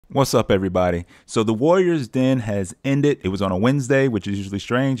What's up, everybody? So the Warriors Den has ended. It was on a Wednesday, which is usually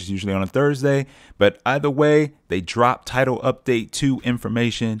strange. It's usually on a Thursday. But either way, they dropped Title Update 2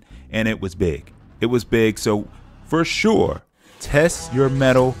 information, and it was big. It was big. So for sure, test your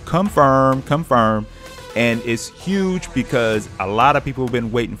metal, confirm. And it's huge because a lot of people have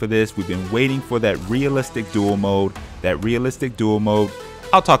been waiting for this. We've been waiting for that realistic duel mode.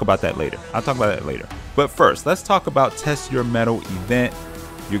 I'll talk about that later. But first, let's talk about Test Your Metal event.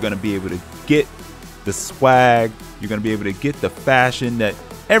 You're going to be able to get the swag. You're going to be able to get the fashion that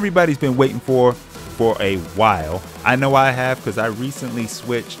everybody's been waiting for a while. I know I have, because I recently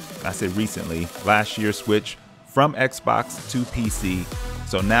switched. I said recently, last year switched from Xbox to PC.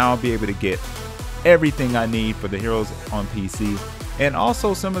 So now I'll be able to get everything I need for the heroes on PC, and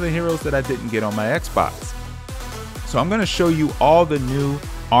also some of the heroes that I didn't get on my Xbox. So I'm going to show you all the new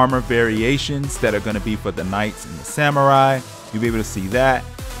armor variations that are going to be for the knights and the samurai. You'll be able to see that.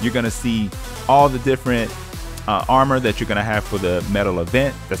 You're going to see all the different armor that you're going to have for the metal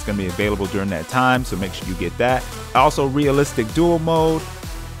event that's going to be available during that time, so make sure you get that. Also, realistic duel mode,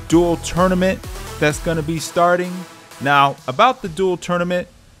 duel tournament that's going to be starting. Now, about the duel tournament,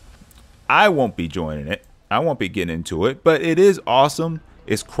 I won't be joining it. I won't be getting into it, but it is awesome.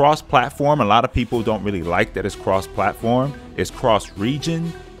 It's cross-platform. A lot of people don't really like that it's cross-platform. It's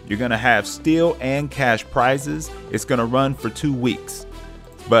cross-region. You're going to have steel and cash prizes. It's going to run for 2 weeks.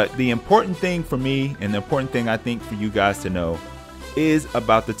 But the important thing for me, and the important thing I think for you guys to know, is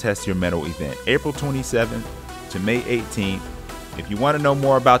about the Test Your Metal event, April 27th to May 18th. If you want to know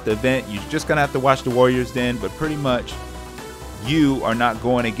more about the event, you're just going to have to watch the Warriors Den, but pretty much you are not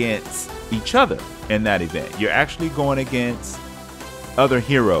going against each other in that event. You're actually going against other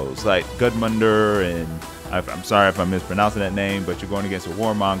heroes like Gudmundur, and I'm sorry if I'm mispronouncing that name, but you're going against a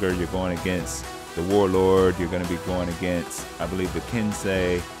Warmonger, you're going against the Warlord, you're going to be going against, I believe, the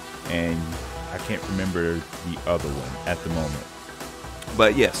Kinsei, and I can't remember the other one at the moment.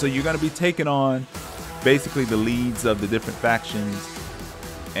 But yeah, so you're going to be taking on basically the leads of the different factions,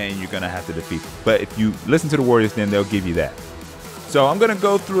 and you're going to have to defeat them. But if you listen to the Warriors, then they'll give you that. So I'm going to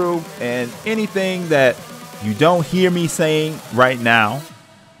go through, and anything that you don't hear me saying right now,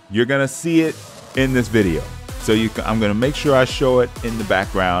 you're going to see it in this video. So I'm going to make sure I show it in the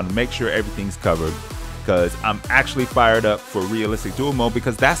background, make sure everything's covered, because I'm actually fired up for realistic duel mode,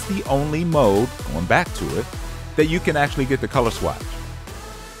 because that's the only mode, going back to it, that you can actually get the color swatch.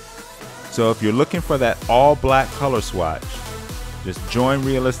 So if you're looking for that all black color swatch, just join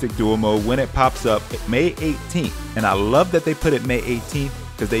realistic duel mode when it pops up May 18th. And I love that they put it May 18th,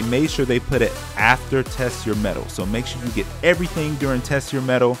 because they made sure they put it after Test Your Metal. So make sure you get everything during Test Your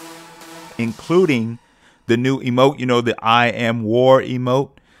Metal, including the new emote, you know, the I am war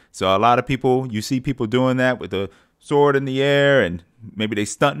emote. So a lot of people, you see people doing that with a sword in the air, and maybe they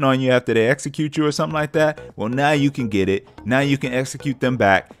stunting on you after they execute you or something like that. Well, now you can get it. Now you can execute them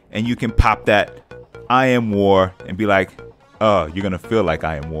back, and you can pop that I am war and be like, oh, you're going to feel like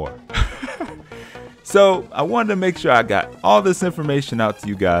I am war. So I wanted to make sure I got all this information out to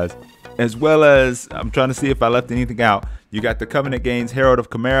you guys, as well as I'm trying to see if I left anything out. You got the Covenant Games Herald of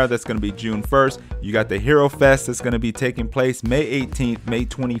Chimera that's going to be June 1st. You got the Hero Fest that's going to be taking place May 18th, May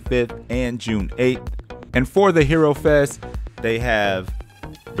 25th, and June 8th. And for the Hero Fest, they have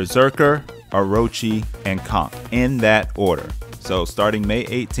Berserker, Orochi, and Conk in that order. So starting May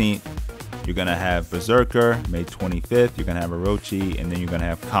 18th, you're going to have Berserker. May 25th, you're going to have Orochi, and then you're going to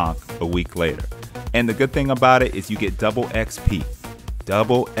have Conk a week later. And the good thing about it is you get double XP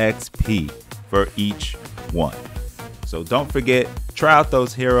for each one. So don't forget, try out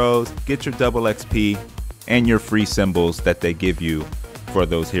those heroes, get your double XP and your free symbols that they give you for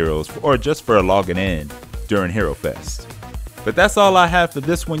those heroes, or just for logging in during Hero Fest. But that's all I have for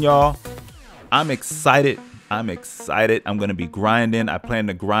this one, y'all. I'm excited. I'm going to be grinding. I plan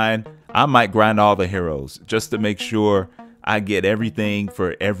to grind. I might grind all the heroes just to make sure I get everything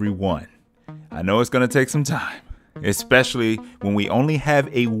for everyone. I know it's going to take some time, especially when we only have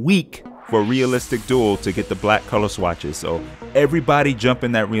a week for realistic duel to get the black color swatches. So everybody jump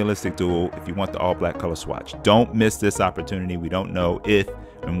in that realistic duel if you want the all black color swatch. Don't miss this opportunity. We don't know if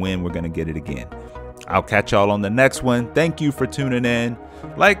and when we're going to get it again. I'll catch y'all on the next one. Thank you for tuning in.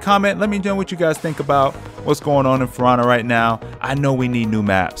 Like, comment, let me know what you guys think about what's going on in For Honor right now. I know we need new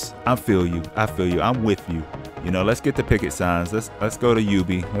maps. I feel you. I'm with you. You know, let's get the picket signs. Let's go to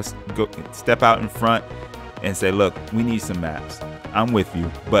Ubi. Let's go step out in front and say, look, we need some maps. I'm with you.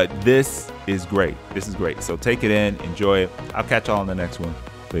 But this is great. This is great. So take it in, enjoy it. I'll catch y'all on the next one.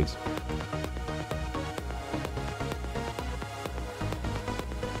 Peace.